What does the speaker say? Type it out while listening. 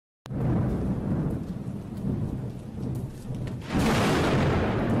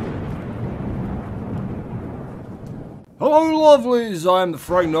Hello lovelies, I am the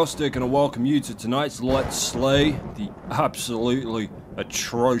Fragnostic and I welcome you to tonight's Let's Slay, the absolutely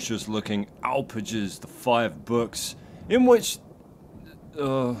atrocious looking ALPAGES, the 5 books, in which,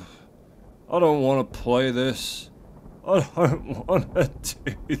 I don't want to play this. I don't want to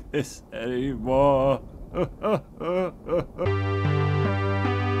do this anymore.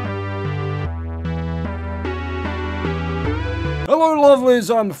 Hello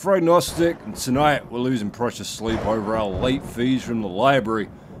lovelies, I'm the Fragnostic, and tonight we're losing precious sleep over our late fees from the library,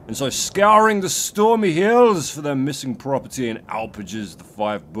 and so scouring the stormy hills for their missing property in ALPAGES, the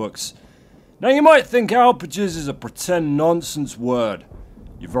 5 books. Now you might think ALPAGES is a pretend nonsense word.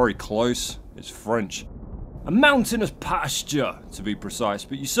 You're very close, it's French. A mountainous pasture, to be precise,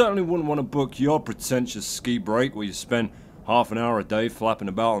 but you certainly wouldn't want to book your pretentious ski break where you spend half an hour a day flapping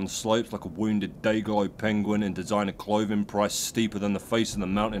about on the slopes like a wounded day-glow penguin in designer clothing priced steeper than the face of the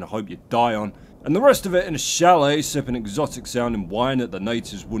mountain I hope you die on, and the rest of it in a chalet sipping exotic sounding wine that the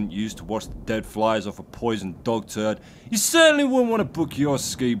natives wouldn't use to wash the dead flies off a poisoned dog turd. You certainly wouldn't want to book your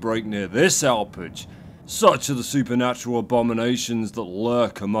ski break near this alpage. Such are the supernatural abominations that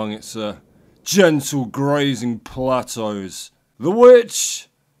lurk among its gentle grazing plateaus. The witch,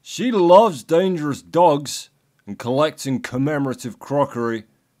 she loves dangerous dogs and collecting commemorative crockery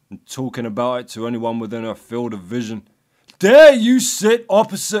and talking about it to anyone within her field of vision. Dare you sit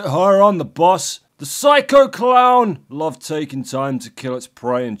opposite her on the bus? The psycho clown loved taking time to kill its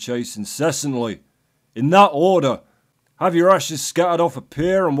prey and chase incessantly. In that order, have your ashes scattered off a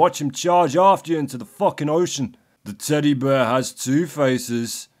pier and watch him charge after you into the fucking ocean. The teddy bear has 2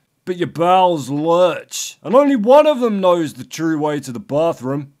 faces, but your bowels lurch, and only one of them knows the true way to the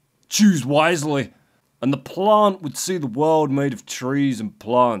bathroom. Choose wisely. And the plant would see the world made of trees and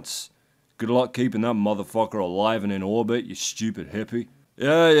plants. Good luck keeping that motherfucker alive and in orbit, you stupid hippie.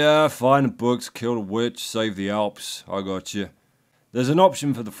 Yeah, find the books, kill the witch, save the Alps. I got you. There's an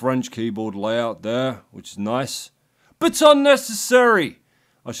option for the French keyboard layout there, which is nice, but unnecessary.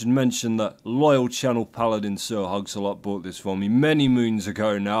 I should mention that loyal channel paladin Sir Hugs-a-Lot bought this for me many moons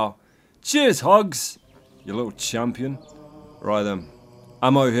ago now. Cheers, Hugs, you little champion. Right then,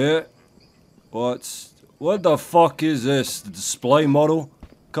 ammo here. What the fuck is this? The display model?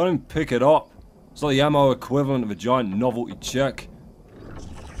 Can't even pick it up. It's like the ammo equivalent of a giant novelty check.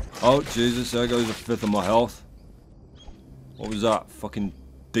 Oh Jesus, there goes a 5th of my health. What was that? Fucking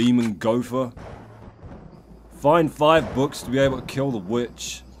demon gopher? Find 5 books to be able to kill the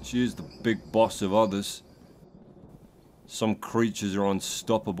witch. She is the big boss of others. Some creatures are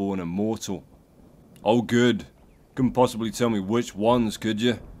unstoppable and immortal. Oh good. Couldn't possibly tell me which ones, could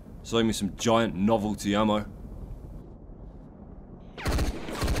you? Save me some giant novelty ammo.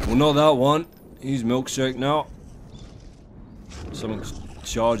 Well, not that one. He's milkshake now. Something's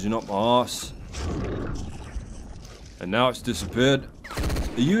charging up my arse. And now it's disappeared.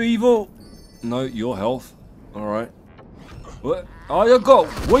 Are you evil? No, your health. Alright. What? Oh, I've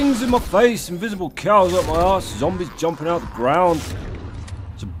got wings in my face, invisible cows up my arse, zombies jumping out the ground.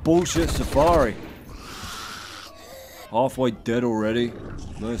 It's a bullshit safari. Halfway dead already.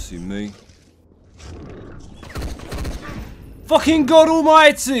 Mercy me. Fucking God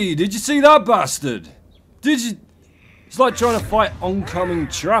Almighty! Did you see that bastard? Did you? It's like trying to fight oncoming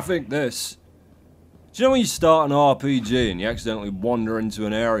traffic, this. Do you know when you start an RPG and you accidentally wander into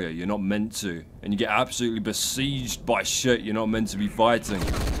an area you're not meant to, and you get absolutely besieged by shit you're not meant to be fighting?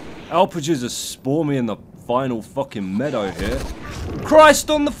 ALPAGES has spawned me in the final fucking meadow here. Christ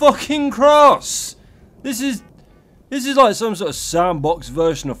on the fucking cross! This is like some sort of sandbox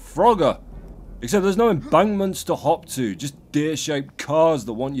version of Frogger. Except there's no embankments to hop to, just deer-shaped cars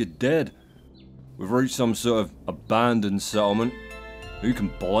that want you dead. We've reached some sort of abandoned settlement. Who can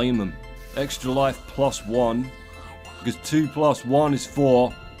blame them? Extra life +1, because 2 + 1 is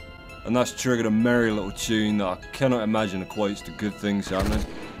 4, and that's triggered a merry little tune that I cannot imagine equates to good things happening.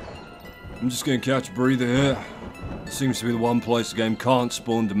 I'm just gonna catch a breather here. It seems to be the one place the game can't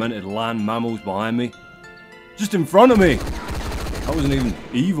spawn demented land mammals behind me. Just in front of me! That wasn't even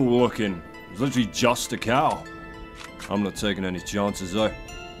evil looking. It was literally just a cow. I'm not taking any chances though.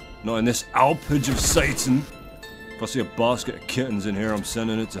 Not in this alpage of Satan. If I see a basket of kittens in here, I'm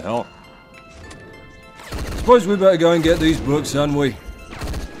sending it to hell. Suppose we better go and get these books, hadn't we?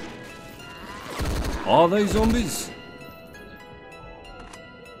 Are they zombies?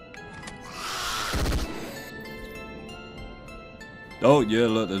 Oh yeah,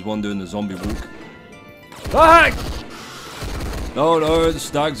 look, there's one doing the zombie walk. Ah! No, the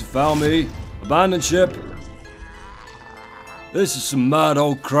stags have found me. Abandoned ship. This is some mad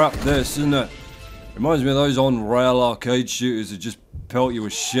old crap, this, isn't it? Reminds me of those on-rail arcade shooters that just pelt you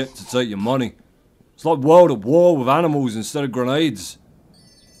with shit to take your money. It's like world at war with animals instead of grenades.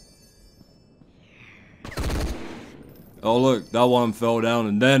 Oh look, that one fell down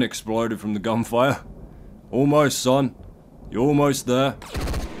and then exploded from the gunfire. Almost, son. You're almost there.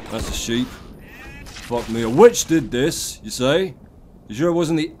 That's a sheep. Fuck me, a witch did this, you say? You sure it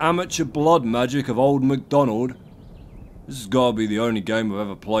wasn't the amateur blood magic of old MacDonald? This has gotta be the only game I've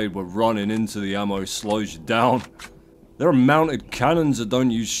ever played where running into the ammo slows you down. There are mounted cannons that don't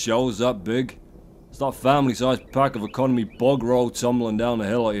use shells that big. It's that family-sized pack of economy bog roll tumbling down the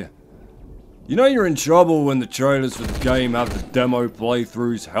hill at you. You know you're in trouble when the trailers for the game have the demo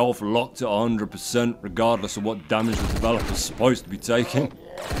playthrough's health locked at 100% regardless of what damage the developer's supposed to be taking.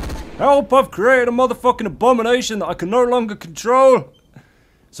 Help, I've created a motherfucking abomination that I can no longer control!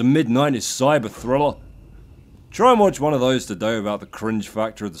 It's a mid-90s cyber thriller. Try and watch one of those today without the cringe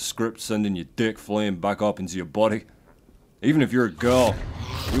factor of the script sending your dick fleeing back up into your body. Even if you're a girl,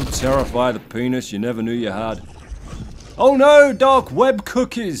 you'll terrify the penis you never knew you had. Oh no, dark web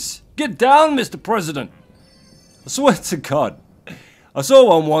cookies! Get down, Mr. President! I swear to God, I saw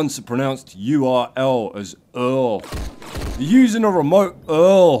one once that pronounced URL as Earl. You're using a remote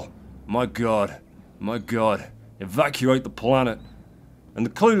Earl. My God, evacuate the planet. And the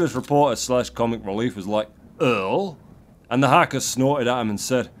clueless reporter slash comic relief was like, Earl? And the hacker snorted at him and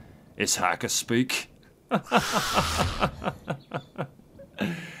said, it's hacker speak.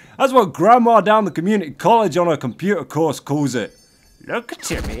 That's what Grandma down the community college on her computer course calls it. Look at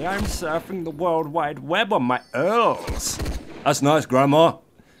Timmy, I'm surfing the World Wide Web on my Earls. That's nice, Grandma.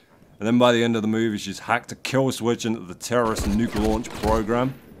 And then by the end of the movie, she's hacked a kill switch into the terrorist nuke launch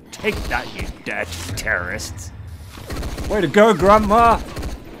program. Take that, you dirty terrorists. Way to go, Grandma.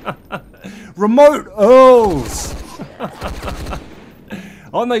 Remote Earls.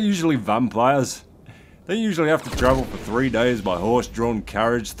 Aren't they usually vampires? They usually have to travel for 3 days by horse-drawn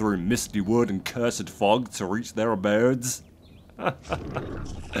carriage through misty wood and cursed fog to reach their abodes.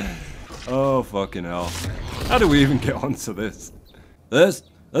 Oh, fucking hell. How do we even get onto this? There's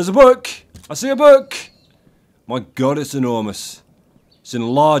a book! I see a book! My God, it's enormous. It's in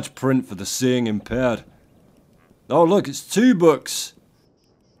large print for the seeing impaired. Oh look, it's 2 books.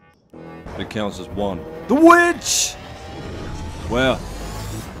 It counts as 1. The Witch! Where?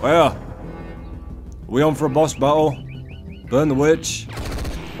 Are we on for a boss battle? Burn the Witch?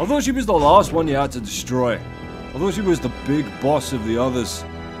 I thought she was the last one you had to destroy. I thought she was the big boss of the others.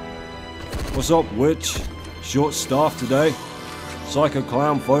 What's up, Witch? Short staff today? Psycho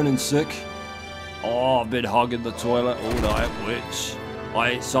clown phoning sick? Oh, I've been hugging the toilet all night, Witch. I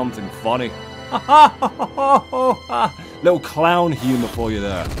ate something funny. Little clown humor for you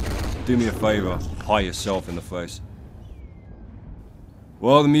there. Do me a favor, pie yourself in the face.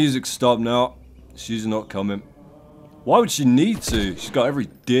 Well, the music's stopped now. She's not coming. Why would she need to? She's got every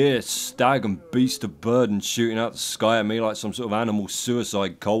deer, stag and beast of burden shooting out the sky at me like some sort of animal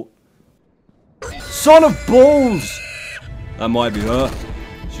suicide cult. Son of balls! That might be her.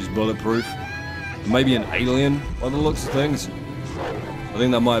 She's bulletproof. Maybe an alien by the looks of things. I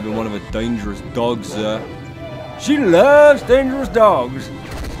think that might have been one of her dangerous dogs there. She loves dangerous dogs.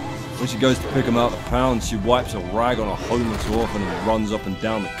 When she goes to pick them out of the pound, she wipes a rag on a homeless orphan and runs up and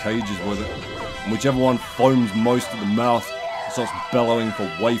down the cages with it. And whichever one foams most at the mouth and starts bellowing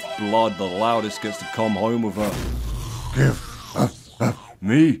for waif blood, the loudest gets to come home with her. Give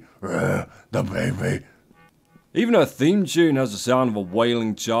me the baby. Even her theme tune has the sound of a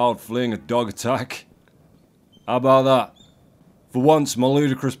wailing child fleeing a dog attack. How about that? For once, my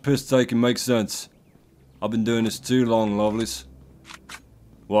ludicrous piss-taking makes sense. I've been doing this too long, lovelies.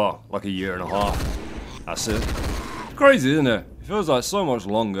 Well, like 1.5 years. That's it. Crazy, isn't it? It feels like so much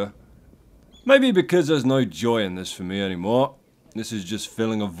longer. Maybe because there's no joy in this for me anymore. This is just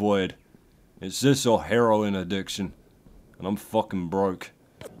filling a void. It's this or heroin addiction. And I'm fucking broke.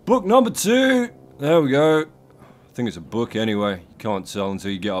 Book number 2! There we go. I think it's a book anyway. You can't tell until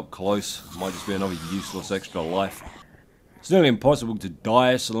you get up close. It might just be another useless extra life. It's nearly impossible to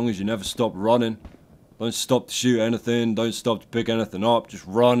die so long as you never stop running. Don't stop to shoot anything, don't stop to pick anything up, just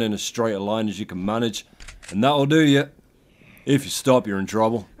run in as straight a line as you can manage. And that'll do you. If you stop, you're in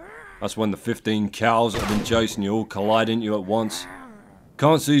trouble. That's when the 15 cows that have been chasing you all collide into you at once.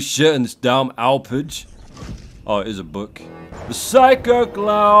 Can't see shit in this damn ALPAGE. Oh, it is a book. The Psycho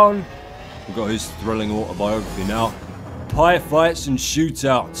Clown! We've got his thrilling autobiography now. Pie fights and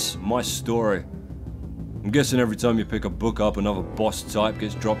shootouts. My story. I'm guessing every time you pick a book up, another boss type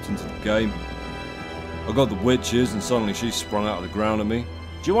gets dropped into the game. I got the witches and suddenly she sprung out of the ground at me.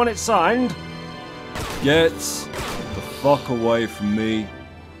 Do you want it signed? Get the fuck away from me,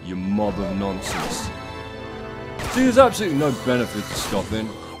 you mob of nonsense. See, there's absolutely no benefit to stopping.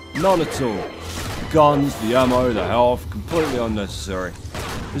 None at all. The guns, the ammo, the health, completely unnecessary.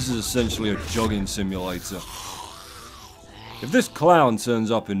 This is essentially a jogging simulator. If this clown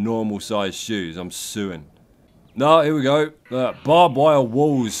turns up in normal sized shoes, I'm suing. No, here we go. Barbed wire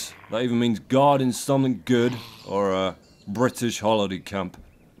walls. That even means guarding something good, or a British holiday camp.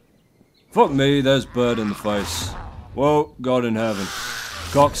 Fuck me, there's bird in the face. Whoa, God in heaven.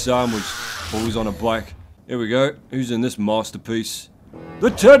 Cock sandwich. Balls on a back. Here we go. Who's in this masterpiece?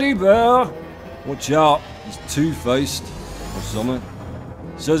 The teddy bear! Watch out, he's two-faced. Or something.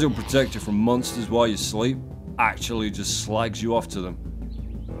 Says he'll protect you from monsters while you sleep. Actually just slags you off to them.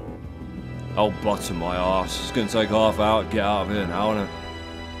 I'll butter my ass. It's gonna take half hour to get out of here now, isn't it?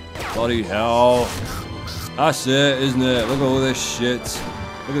 Bloody hell. That's it, isn't it? Look at all this shit.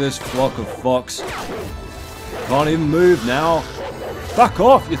 Look at this flock of fucks. Can't even move now. Back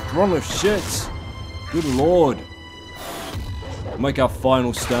off, you throng of shit. Good lord. Make our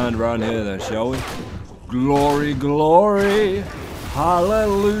final stand around here then, shall we? Glory, glory.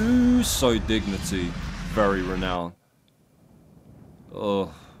 Hallelujah. So dignity. Very renowned.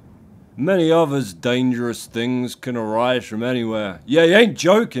 Ugh. Many others dangerous things can arise from anywhere. Yeah, you ain't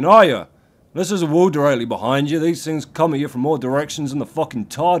joking, are you? Unless there's a wall directly behind you, these things come at you from all directions than the fucking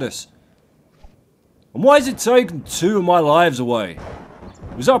TARDIS. And why is it taking 2 of my lives away?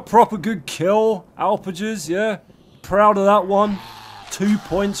 Was that a proper good kill, ALPAGES, yeah? Proud of that one? 2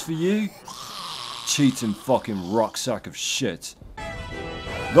 points for you? Cheating fucking rucksack of shit.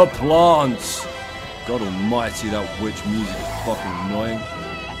 The plants! God almighty, that witch music is fucking annoying.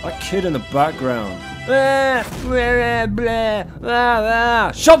 That kid in the background.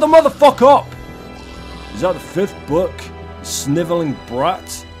 Shut the motherfucker up! Is that the 5th book? The snivelling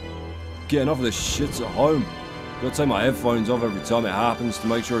brat? Getting off of this shit at home. Gotta take my headphones off every time it happens to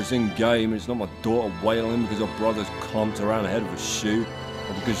make sure it's in game and it's not my daughter wailing because her brother's clumped around the head of a shoe,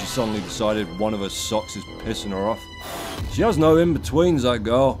 or because she suddenly decided one of her socks is pissing her off. She has no in-betweens, that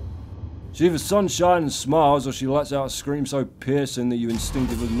girl. She either sunshine and smiles, or she lets out a scream so piercing that you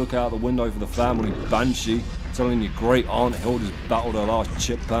instinctively look out the window for the family banshee, telling your great aunt Hilda's battled her last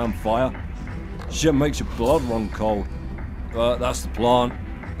chip pan fire. Shit makes your blood run cold. But that's the plant.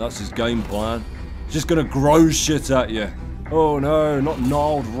 That's his game plan. He's just gonna grow shit at you. Oh no, not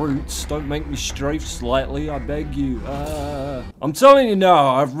gnarled roots. Don't make me strafe slightly, I beg you. I'm telling you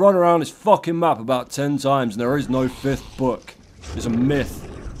now, I've run around this fucking map about 10 times and there is no 5th book. It's a myth.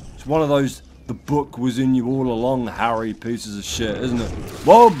 It's one of those, the book was in you all along, Harry pieces of shit, isn't it?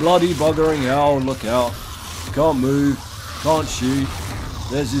 Whoa, bloody buggering hell, look out. Can't move, can't shoot.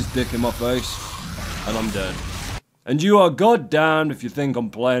 There's his dick in my face, and I'm dead. And you are goddamned if you think I'm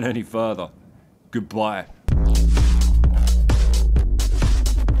playing any further. Goodbye.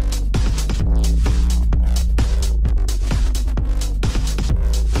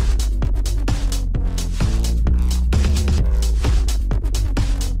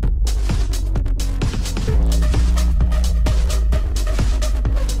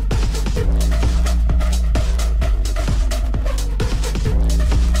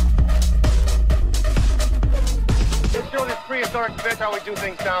 Prehistoric bitch, how we do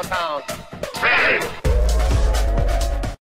things downtown.